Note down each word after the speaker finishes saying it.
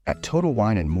At Total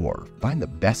Wine & More, find the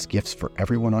best gifts for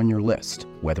everyone on your list,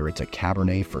 whether it's a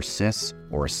Cabernet for sis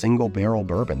or a single barrel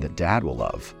bourbon that Dad will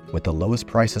love. With the lowest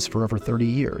prices for over 30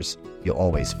 years, you'll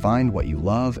always find what you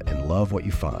love and love what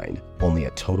you find. Only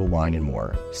at Total Wine &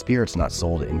 More. Spirits not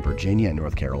sold in Virginia and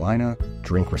North Carolina.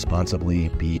 Drink responsibly.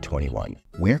 Be 21.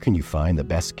 Where can you find the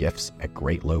best gifts at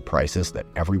great low prices that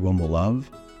everyone will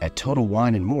love? At Total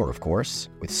Wine & More, of course.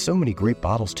 With so many great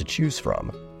bottles to choose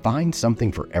from, find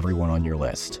something for everyone on your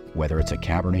list, whether it's a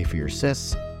Cabernet for your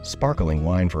sis, sparkling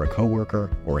wine for a coworker,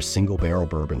 or a single barrel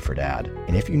bourbon for Dad.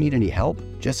 And if you need any help,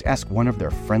 just ask one of their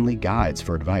friendly guides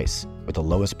for advice. With the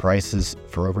lowest prices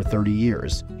for over 30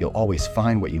 years, you'll always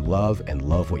find what you love and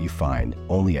love what you find.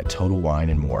 Only at Total Wine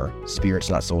 & More.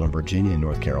 Spirits not sold in Virginia and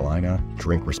North Carolina.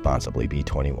 Drink responsibly. Be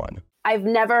 21. I've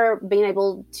never been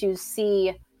able to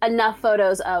see enough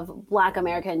photos of Black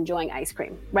America enjoying ice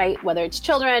cream, right? Whether it's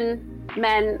children,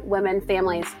 men, women,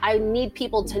 families. I need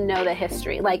people to know the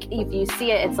history. Like, if you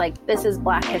see it, it's like, this is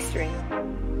Black history.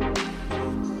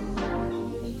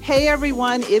 Hey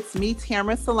everyone, it's me,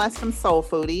 Tamara Celeste from Soul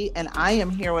Foodie, and I am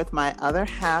here with my other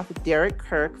half, Derek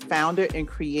Kirk, founder and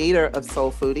creator of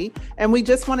Soul Foodie. And we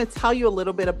just want to tell you a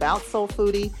little bit about Soul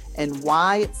Foodie and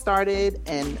why it started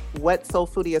and what Soul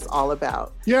Foodie is all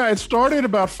about. Yeah, it started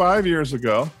about 5 years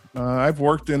ago. I've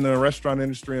worked in the restaurant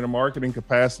industry in a marketing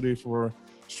capacity for an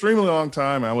extremely long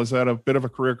time. I was at a bit of a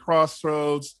career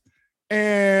crossroads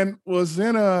and was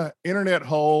in an internet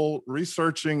hole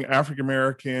researching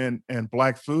African-American and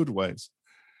Black foodways.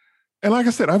 And like I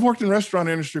said, I've worked in the restaurant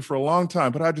industry for a long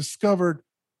time, but I discovered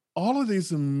all of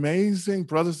these amazing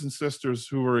brothers and sisters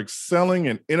who were excelling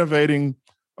and innovating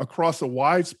across a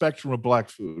wide spectrum of Black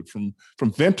food, from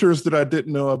vendors that I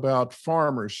didn't know about,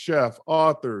 farmers, chefs,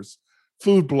 authors,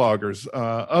 food bloggers,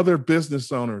 other business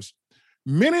owners,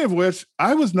 many of which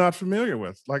I was not familiar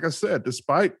with, like I said,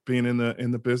 despite being in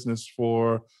the business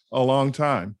for a long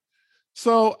time.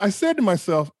 So I said to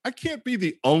myself, I can't be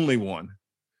the only one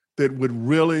that would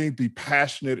really be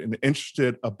passionate and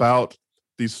interested about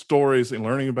these stories and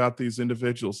learning about these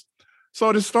individuals. So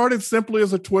it started simply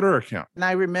as a Twitter account. And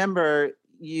I remember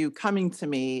you coming to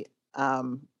me,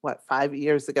 5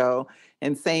 years ago,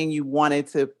 and saying you wanted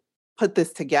to put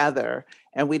this together.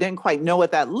 And we didn't quite know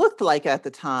what that looked like at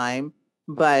the time.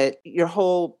 But your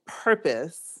whole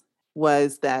purpose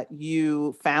was that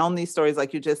you found these stories,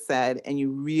 like you just said, and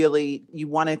you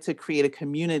wanted to create a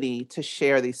community to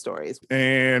share these stories.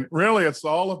 And really, it's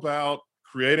all about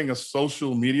creating a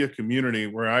social media community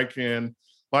where I can,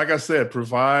 like I said,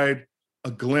 provide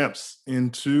a glimpse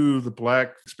into the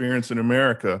Black experience in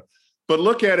America, but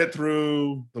look at it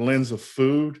through the lens of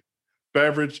food,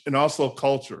 beverage, and also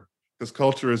culture. Because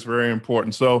culture is very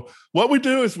important. So what we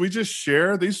do is we just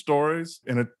share these stories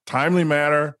in a timely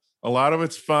manner. A lot of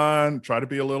it's fun, try to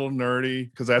be a little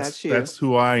nerdy, because that's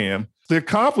who I am. The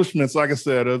accomplishments, like I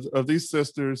said, of these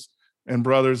sisters and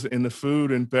brothers in the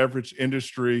food and beverage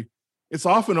industry, it's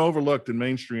often overlooked in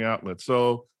mainstream outlets.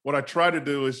 So what I try to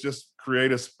do is just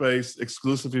create a space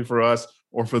exclusively for us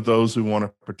or for those who want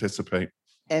to participate.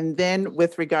 And then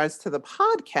with regards to the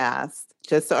podcast,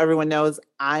 just so everyone knows,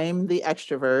 I'm the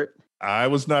extrovert. I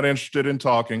was not interested in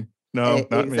talking. No,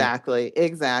 not me.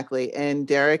 Exactly. And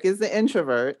Derek is the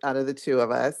introvert out of the two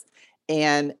of us.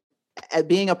 And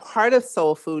being a part of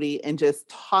Soul Foodie and just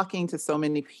talking to so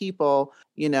many people,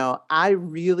 I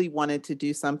really wanted to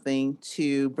do something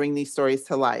to bring these stories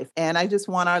to life. And I just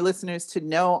want our listeners to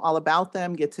know all about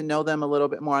them, get to know them a little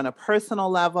bit more on a personal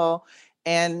level,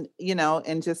 and,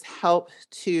 and just help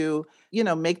to,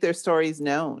 make their stories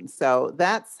known. So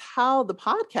that's how the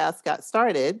podcast got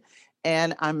started.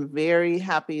 And I'm very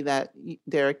happy that,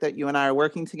 Derek, that you and I are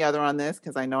working together on this,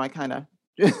 because I know I kind of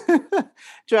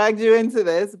dragged you into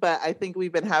this, but I think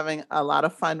we've been having a lot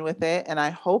of fun with it. And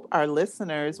I hope our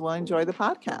listeners will enjoy the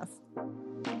podcast.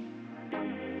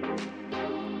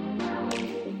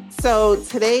 So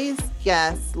today's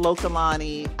guest,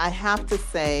 Lokalani, I have to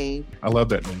say, I love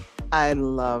that name. I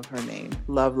love her name.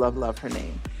 Love, love, love her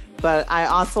name. But I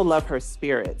also love her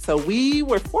spirit. So we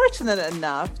were fortunate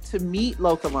enough to meet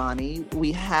Lokalani.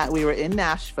 We were in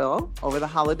Nashville over the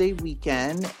holiday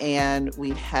weekend, and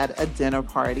we had a dinner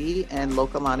party, and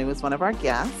Lokalani was one of our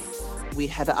guests. We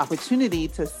had the opportunity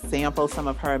to sample some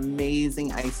of her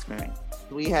amazing ice cream.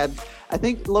 I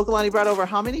think Lokalani brought over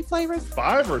how many flavors?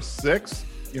 5 or 6.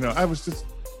 I was just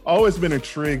always been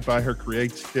intrigued by her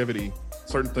creativity.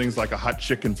 Certain things like a hot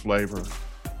chicken flavor,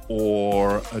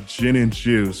 or a gin and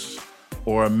juice,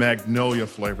 or a magnolia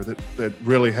flavor that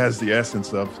really has the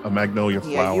essence of a magnolia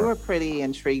flower. Yeah, you were pretty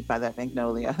intrigued by that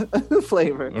magnolia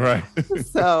flavor. Right.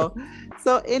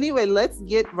 So anyway, let's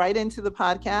get right into the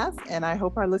podcast, and I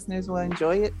hope our listeners will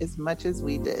enjoy it as much as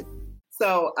we did.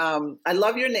 So I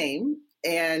love your name,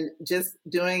 and just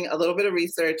doing a little bit of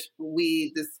research,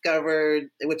 we discovered,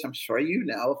 which I'm sure you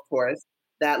know, of course,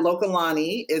 that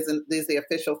Lokalani is the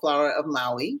official flower of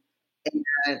Maui,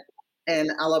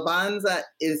 and alabanza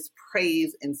is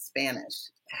praise in Spanish.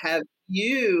 Have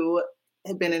you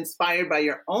been inspired by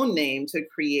your own name to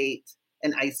create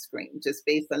an ice cream just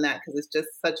based on that? Because it's just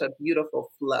such a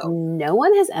beautiful flow. No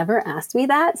one has ever asked me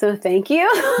that, so thank you.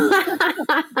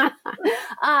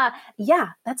 Yeah,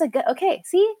 that's a good, okay.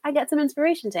 See, I got some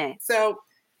inspiration today. So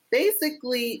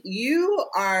basically, you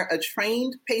are a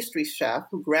trained pastry chef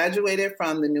who graduated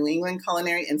from the New England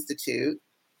Culinary Institute.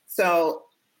 So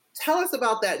tell us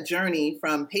about that journey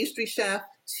from pastry chef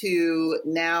to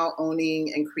now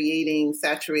owning and creating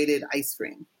saturated ice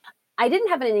cream. I didn't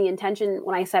have any intention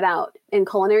when I set out in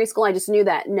culinary school. I just knew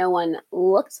that no one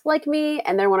looked like me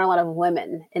and there weren't a lot of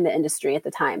women in the industry at the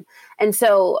time. And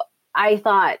so I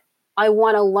thought, I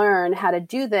want to learn how to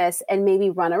do this and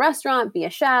maybe run a restaurant, be a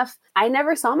chef. I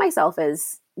never saw myself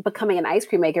as becoming an ice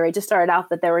cream maker. It just started out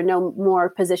that there were no more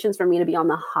positions for me to be on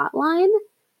the hotline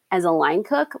as a line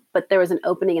cook, but there was an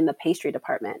opening in the pastry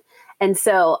department. And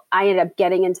so I ended up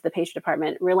getting into the pastry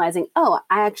department, realizing, oh,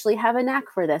 I actually have a knack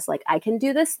for this. Like I can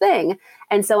do this thing.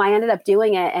 And so I ended up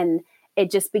doing it, and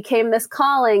it just became this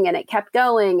calling, and it kept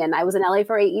going. And I was in LA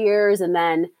for 8 years, and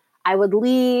then I would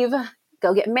leave,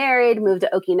 go get married, move to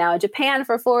Okinawa, Japan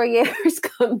for 4 years,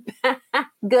 come back,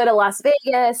 go to Las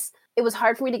Vegas. It was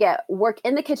hard for me to get work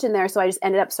in the kitchen there. So I just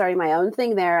ended up starting my own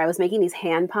thing there. I was making these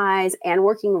hand pies and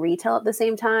working retail at the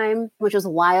same time, which was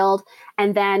wild.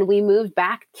 And then we moved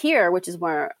back here, which is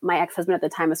where my ex-husband at the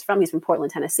time was from. He's from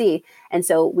Portland, Tennessee. And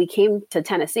so we came to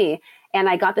Tennessee, and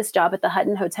I got this job at the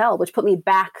Hutton Hotel, which put me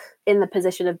back in the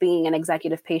position of being an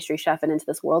executive pastry chef and into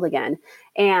this world again.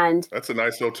 And that's a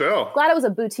nice hotel. Glad it was a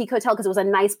boutique hotel because it was a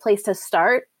nice place to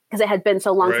start, because it had been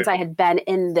so long since I had been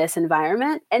in this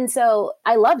environment. And so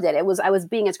I loved it. I was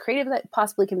being as creative as it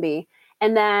possibly can be.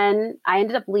 And then I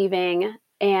ended up leaving,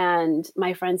 and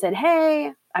my friend said,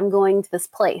 hey, I'm going to this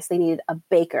place. They need a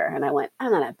baker. And I went,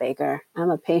 I'm not a baker. I'm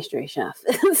a pastry chef.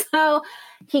 So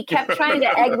he kept trying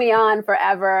to egg me on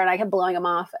forever, and I kept blowing him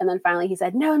off. And then finally he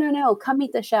said, no, come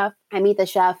meet the chef. I meet the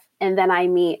chef, and then I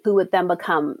meet who would then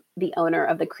become the owner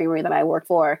of the creamery that I work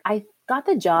for. I got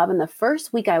the job, and the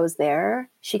first week I was there,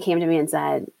 she came to me and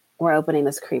said, we're opening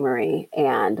this creamery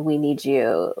and we need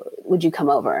you. Would you come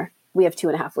over? We have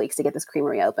 2.5 weeks to get this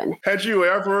creamery open. Had you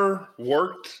ever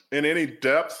worked in any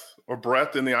depth or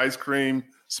breadth in the ice cream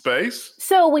space?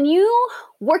 So when you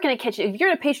work in a kitchen, if you're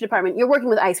in a pastry department, you're working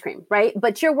with ice cream, right?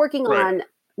 But you're working on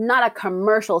not a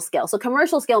commercial scale. So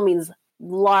commercial scale means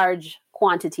large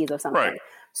quantities of something.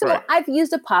 So I've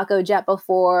used a Paco Jet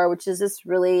before, which is this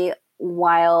really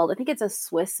wild, I think it's a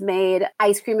Swiss-made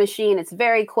ice cream machine. It's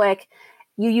very quick.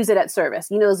 You use it at service.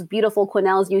 You know those beautiful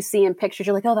quenelles you see in pictures.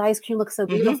 You're like, oh, the ice cream looks so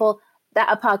beautiful.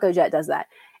 That a Paco Jet does that.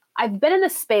 I've been in the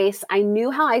space. I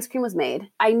knew how ice cream was made.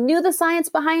 I knew the science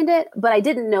behind it, but I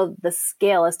didn't know the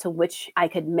scale as to which I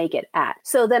could make it at.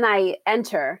 So then I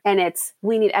enter, and it's,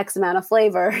 we need X amount of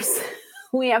flavors.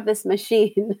 We have this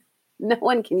machine. No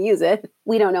one can use it.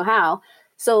 We don't know how.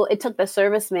 So it took the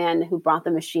serviceman who brought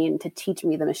the machine to teach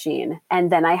me the machine.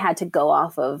 And then I had to go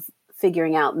off of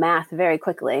figuring out math very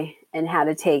quickly and how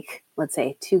to take, let's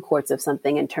say, 2 quarts of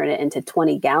something and turn it into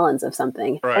 20 gallons of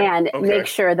something and make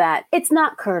sure that it's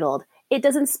not curdled, it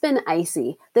doesn't spin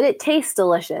icy, that it tastes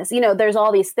delicious. You know, there's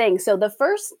all these things. So the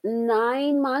first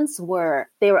 9 months were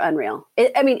unreal.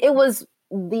 It was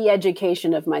the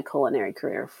education of my culinary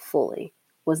career fully,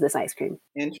 was this ice cream.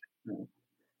 Interesting.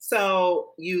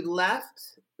 So you left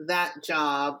that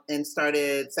job and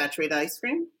started Saturated Ice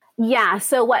Cream? Yeah.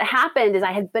 So what happened is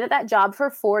I had been at that job for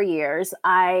 4 years.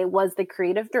 I was the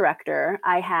creative director.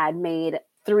 I had made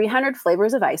 300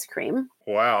 flavors of ice cream.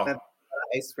 Wow. That's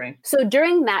ice cream. So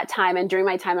during that time and during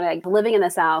my time living in the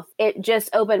South, it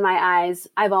just opened my eyes.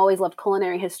 I've always loved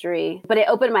culinary history, but it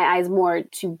opened my eyes more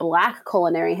to Black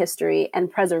culinary history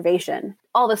and preservation,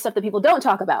 all the stuff that people don't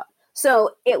talk about.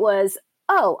 So it was,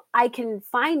 oh, I can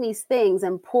find these things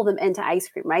and pull them into ice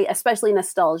cream, right? Especially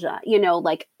nostalgia,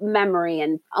 like memory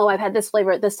and, oh, I've had this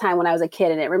flavor at this time when I was a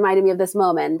kid and it reminded me of this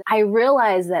moment. I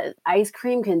realized that ice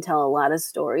cream can tell a lot of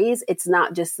stories. It's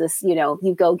not just this,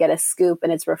 you go get a scoop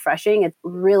and it's refreshing. It's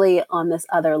really on this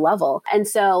other level. And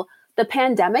so the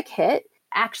pandemic hit.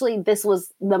 Actually, this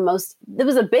was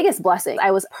the biggest blessing.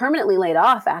 I was permanently laid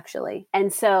off, actually.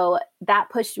 And so that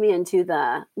pushed me into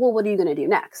what are you going to do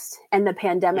next? And the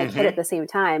pandemic hit at the same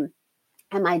time.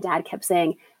 And my dad kept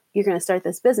saying, you're going to start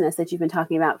this business that you've been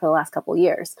talking about for the last couple of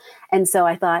years. And so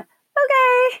I thought,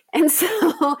 okay. And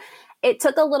so it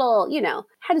took a little,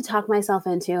 had to talk myself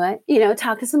into it,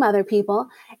 talk to some other people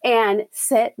and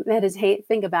sit, meditate,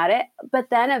 think about it. But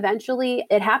then eventually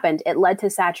it happened. It led to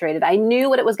Saturated. I knew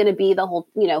what it was going to be the whole,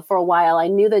 for a while. I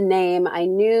knew the name. I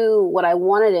knew what I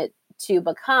wanted it to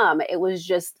become. It was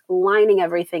just lining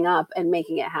everything up and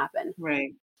making it happen.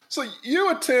 Right. So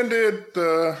you attended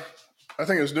I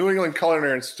think it was New England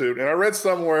Culinary Institute. And I read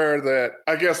somewhere that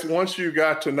I guess once you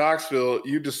got to Knoxville,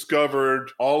 you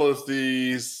discovered all of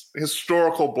these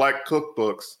historical Black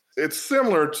cookbooks. It's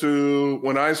similar to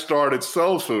when I started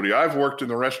Soul Foodie. I've worked in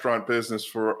the restaurant business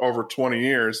for over 20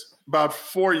 years. About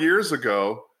 4 years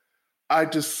ago, I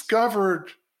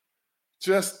discovered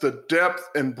just the depth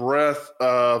and breadth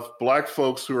of Black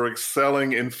folks who are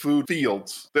excelling in food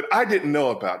fields that I didn't know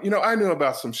about. I knew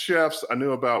about some chefs, I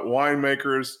knew about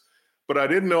winemakers, but I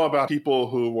didn't know about people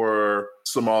who were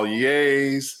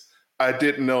sommeliers. I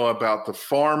didn't know about the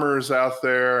farmers out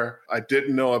there. I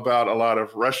didn't know about a lot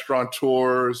of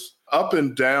restaurateurs up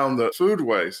and down the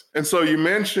foodways. And so you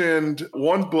mentioned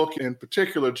one book in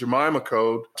particular, Jemima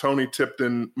Code, Tony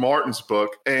Tipton Martin's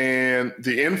book, and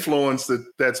the influence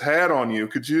that's had on you.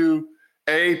 Could you,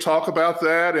 talk about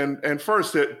that? And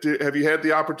first, have you had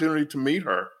the opportunity to meet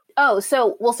her? Oh,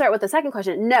 so we'll start with the second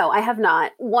question. No, I have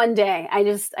not. One day,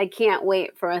 I can't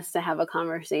wait for us to have a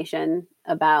conversation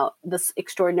about this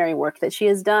extraordinary work that she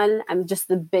has done. I'm just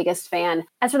the biggest fan.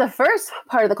 As for the first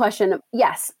part of the question,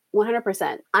 yes,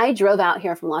 100%. I drove out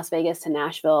here from Las Vegas to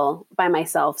Nashville by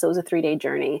myself. So it was a 3-day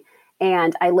journey.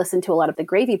 And I listened to a lot of the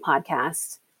Gravy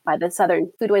podcast by the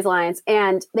Southern Foodways Alliance.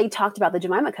 And they talked about the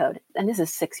Jemima Code. And this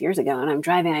is 6 years ago. And I'm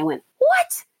driving. I went,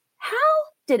 what? How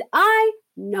did I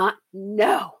not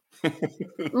know?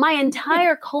 My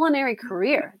entire culinary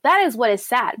career. That is what is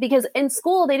sad, because in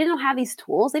school, they didn't have these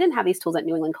tools. They didn't have these tools at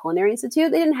New England Culinary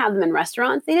Institute. They didn't have them in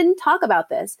restaurants. They didn't talk about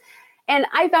this. And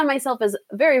I found myself as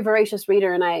a very voracious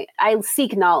reader, and I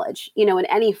seek knowledge, in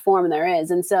any form there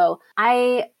is. And so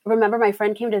I remember my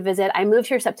friend came to visit. I moved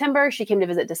here September. She came to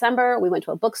visit December. We went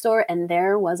to a bookstore, and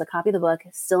there was a copy of the book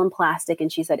still in plastic.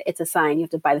 And she said, it's a sign. You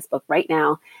have to buy this book right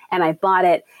now. And I bought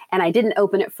it, and I didn't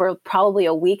open it for probably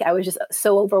a week. I was just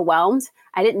so overwhelmed.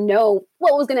 I didn't know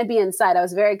what was going to be inside. I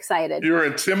was very excited. You were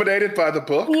intimidated by the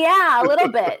book? Yeah, a little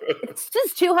bit. It's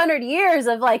just 200 years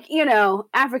of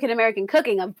African-American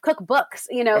cooking, of cookbooks,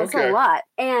 It's a lot.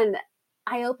 And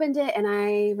I opened it and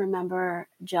I remember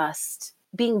just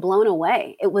being blown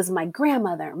away. It was my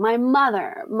grandmother, my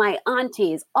mother, my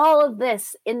aunties, all of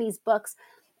this in these books.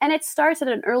 And it starts at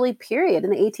an early period in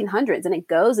the 1800s and it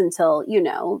goes until,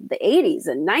 the 80s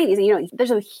and 90s. There's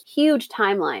a huge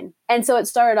timeline. And so it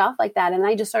started off like that. And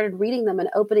I just started reading them and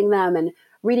opening them and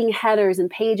reading headers and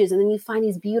pages. And then you find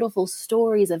these beautiful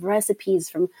stories of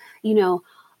recipes from,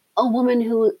 a woman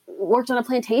who worked on a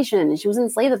plantation. She was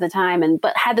enslaved at the time,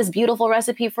 but had this beautiful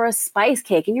recipe for a spice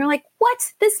cake. And you're like,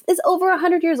 what? This is over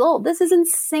 100 years old. This is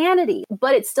insanity,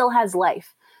 but it still has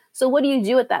life. So what do you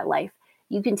do with that life?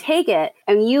 You can take it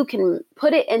and you can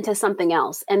put it into something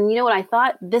else. And you know what I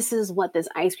thought? This is what this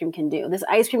ice cream can do. This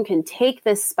ice cream can take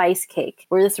this spice cake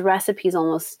where this recipe is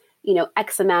almost,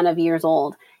 X amount of years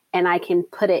old. And I can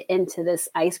put it into this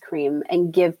ice cream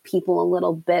and give people a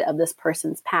little bit of this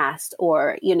person's past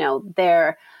or,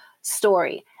 their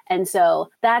story. And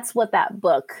so that's what that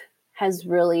book has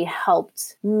really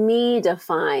helped me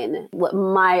define what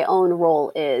my own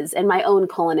role is and my own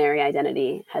culinary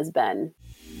identity has been.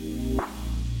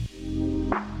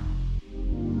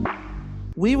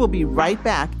 We will be right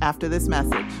back after this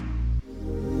message.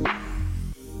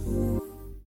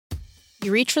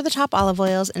 You reach for the top olive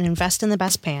oils and invest in the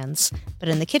best pans. But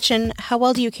in the kitchen, how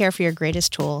well do you care for your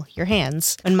greatest tool, your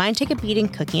hands? When mine take a beating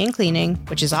cooking and cleaning,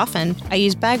 which is often, I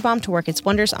use Bag Balm to work its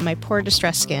wonders on my poor,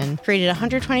 distressed skin. Created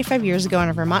 125 years ago on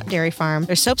a Vermont dairy farm,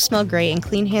 their soaps smell great and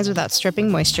clean hands without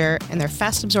stripping moisture, and their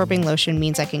fast-absorbing lotion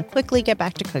means I can quickly get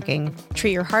back to cooking.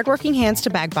 Treat your hardworking hands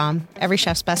to Bag Balm, every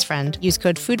chef's best friend. Use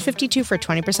code FOOD52 for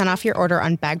 20% off your order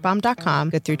on bagbalm.com,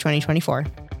 good through 2024.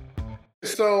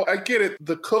 So I get it.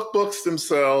 The cookbooks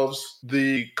themselves,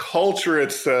 the culture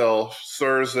itself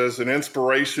serves as an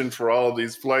inspiration for all of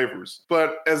these flavors.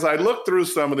 But as I look through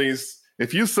some of these,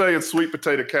 if you say it's sweet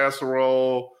potato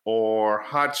casserole or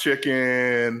hot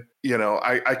chicken,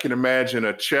 I can imagine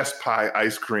a chess pie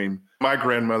ice cream my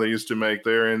grandmother used to make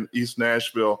there in East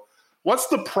Nashville. What's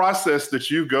the process that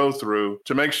you go through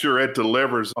to make sure it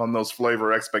delivers on those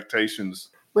flavor expectations?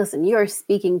 Listen, you are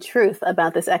speaking truth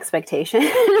about this expectation.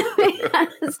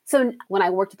 So when I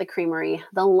worked at the creamery,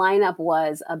 the lineup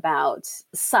was about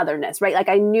southernness, right? Like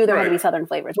I knew there were going to be southern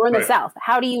flavors. We're in the South.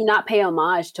 How do you not pay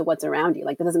homage to what's around you?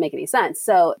 Like that doesn't make any sense.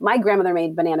 So my grandmother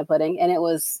made banana pudding and it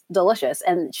was delicious.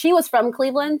 And she was from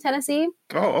Cleveland, Tennessee.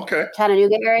 Oh, okay.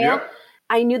 Chattanooga area. Yep.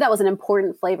 I knew that was an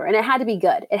important flavor and it had to be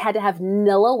good. It had to have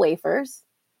Nilla wafers.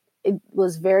 It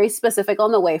was very specific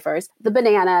on the wafers, the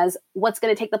bananas, what's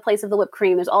going to take the place of the whipped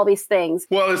cream. There's all these things.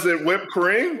 Well, is it whipped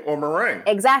cream or meringue?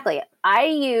 Exactly. I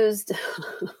used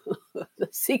the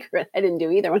secret. I didn't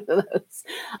do either one of those.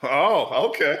 Oh,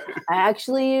 okay. I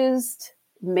actually used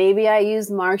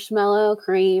marshmallow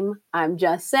cream. I'm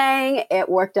just saying it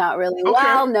worked out really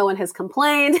well. No one has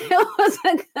complained. It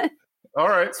wasn't good. All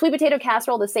right. Sweet potato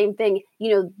casserole, the same thing.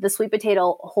 You know, the sweet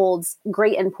potato holds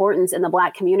great importance in the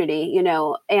Black community, you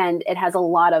know, and it has a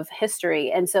lot of history.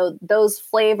 And so those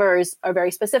flavors are very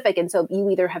specific. And so you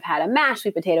either have had a mashed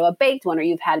sweet potato, a baked one, or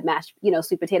you've had mashed, you know,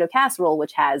 sweet potato casserole,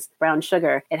 which has brown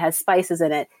sugar. It has spices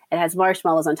in it. It has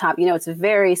marshmallows on top. You know, it's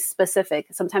very specific.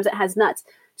 Sometimes it has nuts.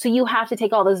 So you have to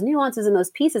take all those nuances and those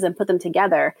pieces and put them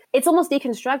together. It's almost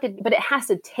deconstructed, but it has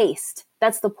to taste.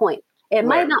 That's the point. It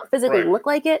might not physically look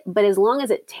like it, but as long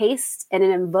as it tastes and it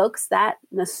invokes that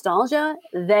nostalgia,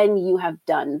 then you have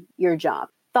done your job.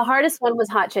 The hardest one was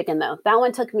hot chicken, though. That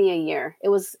one took me a year. It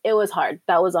was hard.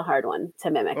 That was a hard one to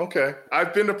mimic. Okay.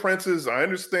 I've been to Prince's. I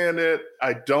understand it.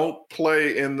 I don't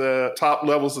play in the top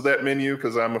levels of that menu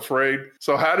because I'm afraid.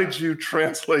 So how did you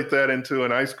translate that into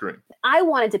an ice cream? I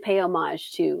wanted to pay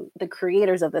homage to the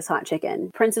creators of this hot chicken.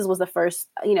 Prince's was the first,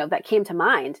 you know, that came to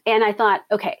mind. And I thought,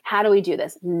 okay, how do we do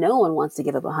this? No one wants to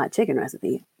give up a hot chicken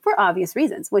recipe for obvious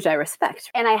reasons, which I respect.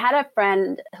 And I had a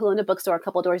friend who owned a bookstore a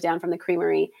couple doors down from the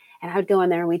creamery. And I would go in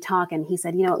there and we'd talk. And he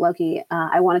said, you know what, Loki,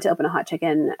 I wanted to open a hot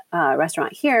chicken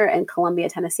restaurant here in Columbia,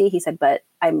 Tennessee. He said, but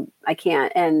I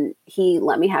can't. And he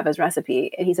let me have his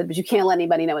recipe. And he said, but you can't let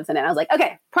anybody know what's in it. I was like,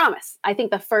 okay, promise. I think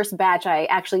the first batch I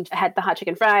actually had the hot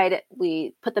chicken fried.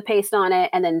 We put the paste on it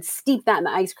and then steep that in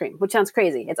the ice cream, which sounds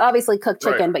crazy. It's obviously cooked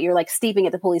chicken, but you're like steeping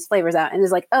it to pull these flavors out. And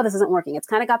it's like, oh, this isn't working. It's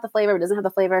kind of got the flavor, but it doesn't have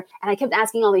the flavor. And I kept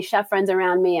asking all these chef friends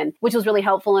around me, and which was really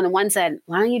helpful. And one said,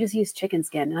 why don't you just use chicken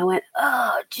skin? And I went,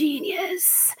 oh,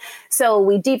 genius. So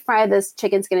we deep fry this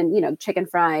chicken skin and, you know, chicken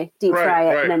fry, deep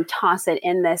fry it, and then toss it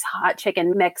in this hot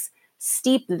chicken mix,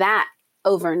 steep that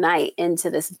overnight into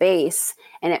this base,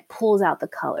 and it pulls out the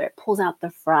color, it pulls out the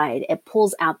fried, it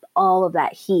pulls out all of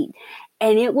that heat.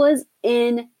 And it was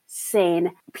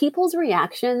insane. People's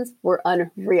reactions were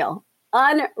unreal,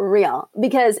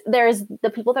 because there's the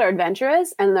people that are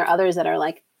adventurous and there are others that are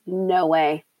like, no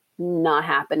way, not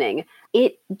happening.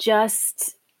 It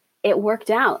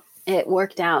worked out. It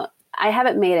worked out. I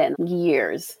haven't made it in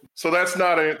years. So that's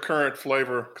not a current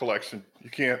flavor collection.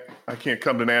 I can't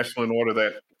come to Nashville and order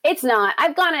that. It's not.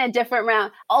 I've gone in a different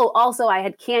route. Oh, also I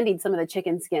had candied some of the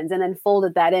chicken skins and then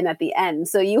folded that in at the end.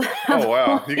 So you have... Oh,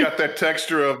 wow. You got that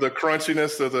texture of the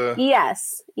crunchiness of the...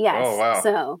 Yes. Oh, wow.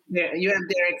 So yeah, you have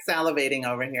Derek salivating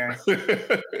over here.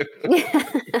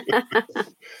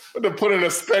 To put in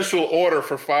a special order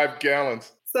for 5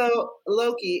 gallons. So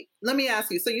Loki, let me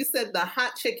ask you. So you said the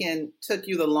hot chicken took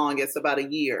you the longest, about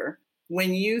a year.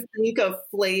 When you think of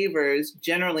flavors,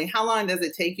 generally, how long does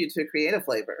it take you to create a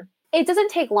flavor? It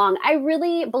doesn't take long. I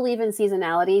really believe in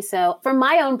seasonality. So for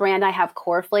my own brand, I have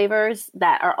core flavors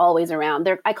that are always around.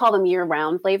 I call them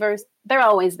year-round flavors. They're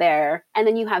always there. And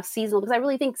then you have seasonal, because I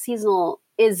really think seasonal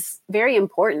is very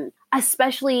important,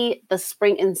 especially the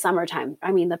spring and summertime.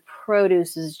 I mean, the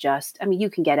produce is just, I mean, you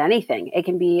can get anything. It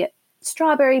can be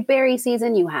strawberry, berry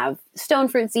season. You have stone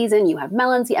fruit season. You have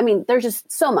melon season. I mean, there's just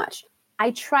so much.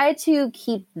 I try to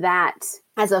keep that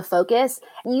as a focus.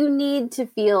 You need to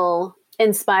feel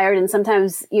inspired. And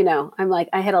sometimes, you know, I'm like,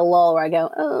 I hit a lull where I go,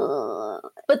 oh,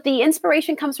 but the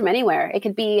inspiration comes from anywhere. It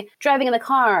could be driving in the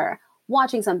car,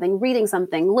 watching something, reading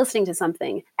something, listening to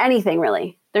something, anything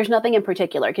really. There's nothing in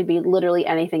particular. It could be literally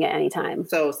anything at any time.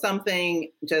 So something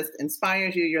just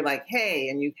inspires you. You're like, hey,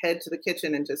 and you head to the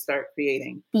kitchen and just start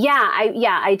creating.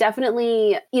 I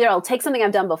definitely either I'll take something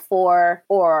I've done before,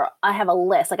 or I have a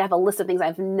list. Like I have a list of things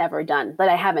I've never done that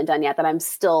I haven't done yet that I'm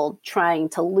still trying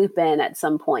to loop in at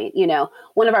some point. You know,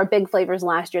 one of our big flavors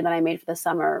last year that I made for the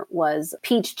summer was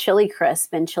peach chili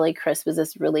crisp. And chili crisp is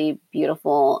this really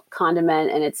beautiful condiment,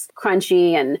 and it's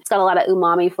crunchy and it's got a lot of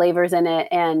umami flavors in it,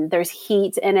 and there's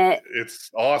heat in it. It's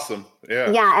awesome.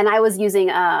 Yeah. Yeah. And I was using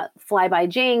Fly by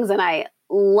Jings, and I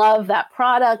love that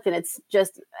product. And it's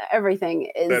just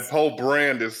everything is. That whole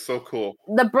brand is so cool.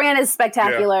 The brand is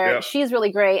spectacular. Yeah. She's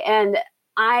really great. And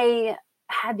I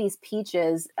had these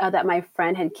peaches that my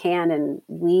friend had canned, and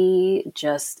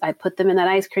I put them in that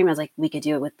ice cream. I was like, we could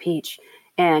do it with peach.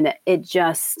 And it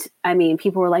just, I mean,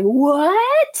 people were like,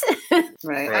 what?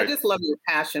 Right. I just love your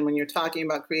passion when you're talking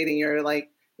about creating your, like,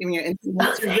 even your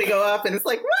Instagram, they go up and it's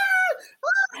like,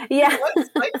 wah! Yeah. It's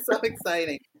like so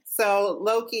exciting. So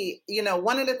Loki, you know,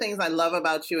 one of the things I love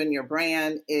about you and your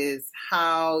brand is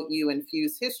how you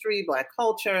infuse history, Black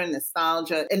culture, and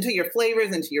nostalgia into your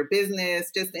flavors, into your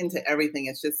business, just into everything.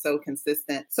 It's just so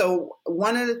consistent. So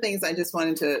one of the things I just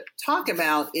wanted to talk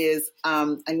about is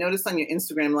I noticed on your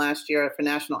Instagram last year for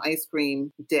National Ice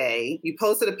Cream Day, you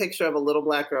posted a picture of a little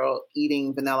Black girl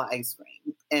eating vanilla ice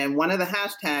cream. And one of the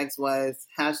hashtags was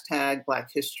hashtag Black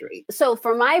history. So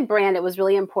for my brand, it was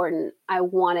really important. I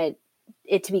wanted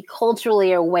it to be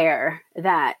culturally aware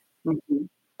that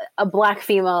a Black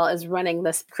female is running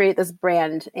this, create this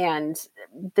brand. And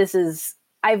this is,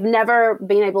 I've never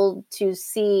been able to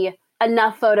see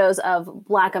enough photos of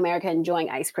Black America enjoying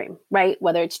ice cream, right?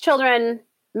 Whether it's children,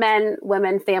 men,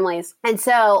 women, families. And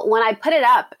so when I put it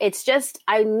up, it's just,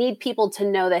 I need people to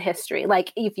know the history.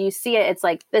 Like if you see it, it's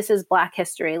like, this is Black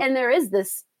history. And there is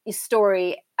this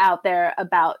story out there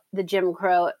about the Jim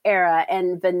Crow era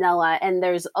and vanilla. And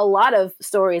there's a lot of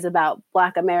stories about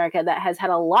Black America that has had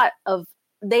a lot of,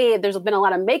 there's been a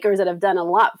lot of makers that have done a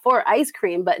lot for ice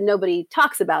cream, but nobody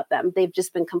talks about them. They've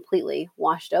just been completely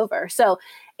washed over. So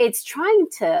it's trying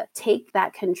to take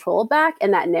that control back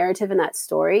and that narrative and that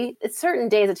story. At certain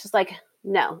days, it's just like,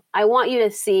 no, I want you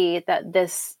to see that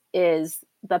this is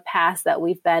the past that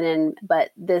we've been in,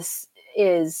 but this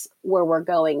is where we're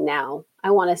going now. I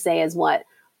want to say is what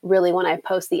really when I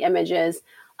post the images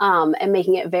and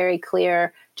making it very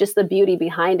clear, just the beauty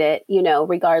behind it, you know,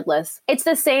 regardless. It's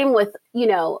the same with, you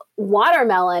know,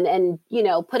 watermelon and, you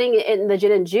know, putting it in the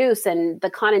gin and juice and the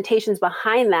connotations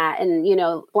behind that and, you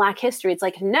know, Black history. It's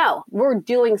like, no, we're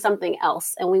doing something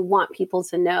else. And we want people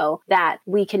to know that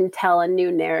we can tell a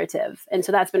new narrative. And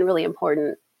so that's been really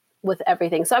important with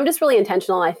everything. So I'm just really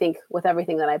intentional, I think, with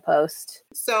everything that I post.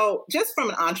 So just from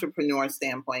an entrepreneur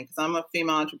standpoint, because I'm a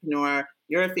female entrepreneur,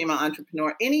 you're a female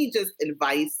entrepreneur, any just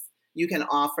advice you can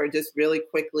offer just really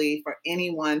quickly for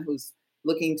anyone who's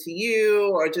looking to you,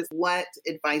 or just what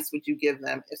advice would you give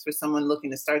them if for someone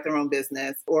looking to start their own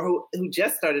business or who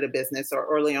just started a business or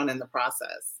early on in the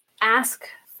process? Ask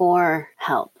for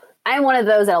help. I'm one of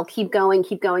those that'll keep going,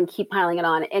 keep piling it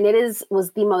on. And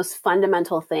was the most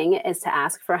fundamental thing is to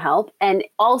ask for help. And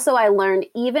also I learned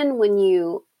even when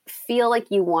you feel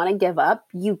like you want to give up,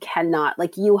 you cannot.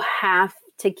 Like you have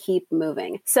to keep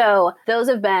moving. So those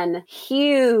have been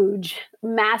huge,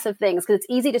 massive things because it's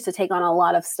easy just to take on a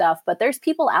lot of stuff. But there's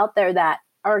people out there that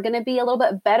are going to be a little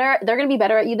bit better. They're going to be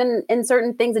better at you than in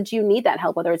certain things that you need that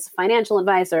help, whether it's financial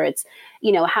advice or it's,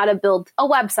 you know, how to build a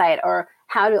website or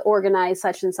how to organize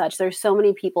such and such. There's so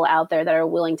many people out there that are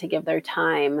willing to give their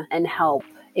time and help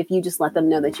if you just let them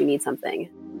know that you need something.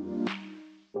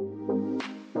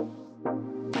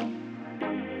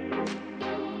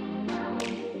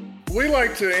 We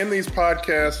like to end these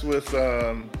podcasts with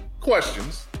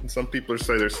questions. And some people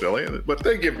say they're silly, but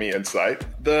they give me insight.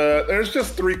 There's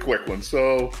just 3 quick ones.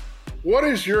 So what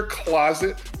is your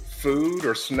closet food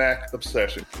or snack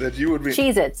obsession that you would be?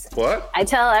 Cheez-Its. What? I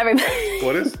tell everybody.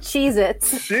 What is?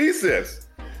 Cheez-Its. Cheez-Its.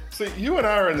 See, you and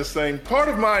I are in the same. Part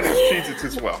of mine is Cheez-Its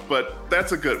as well, but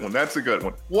that's a good one. That's a good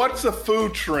one. What's a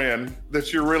food trend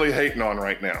that you're really hating on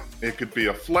right now? It could be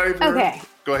a flavor. Okay.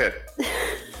 Go ahead.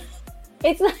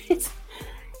 It's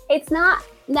not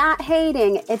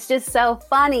hating. It's just so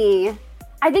funny.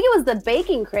 I think it was the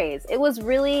baking craze. It was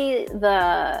really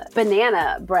the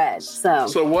banana bread. So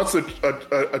what's a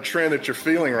trend that you're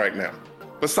feeling right now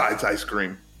besides ice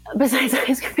cream? Besides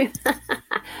ice cream,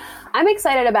 I'm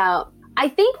excited about. I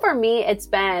think for me, it's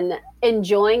been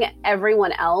enjoying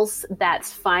everyone else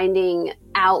that's finding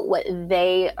out what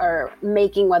they are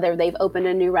making, whether they've opened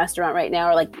a new restaurant right now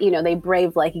or like, you know, they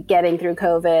braved like getting through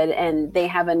COVID and they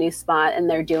have a new spot and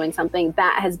they're doing something.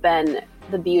 That has been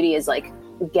the beauty, is like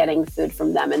getting food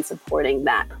from them and supporting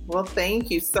that. Well,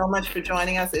 thank you so much for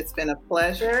joining us. It's been a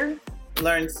pleasure.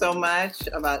 Learned so much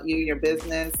about you, your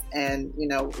business, and, you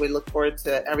know, we look forward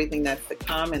to everything that's to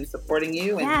come and supporting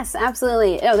you. Yes,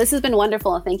 absolutely. Oh, this has been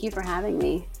wonderful. Thank you for having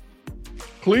me.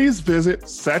 Please visit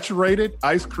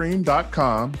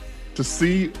saturatedicecream.com to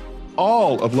see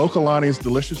all of Lokalani's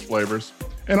delicious flavors.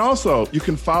 And also, you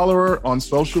can follow her on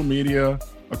social media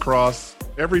across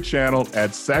every channel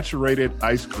at Saturated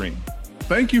Ice Cream.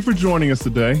 Thank you for joining us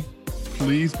today.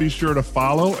 Please be sure to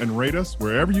follow and rate us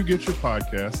wherever you get your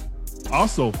podcasts.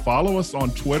 Also, follow us on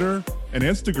Twitter and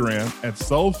Instagram at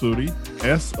SoulFoodie,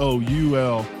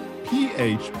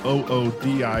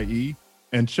 SoulPhoodie,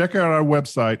 and check out our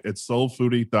website at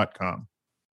soulfoodie.com.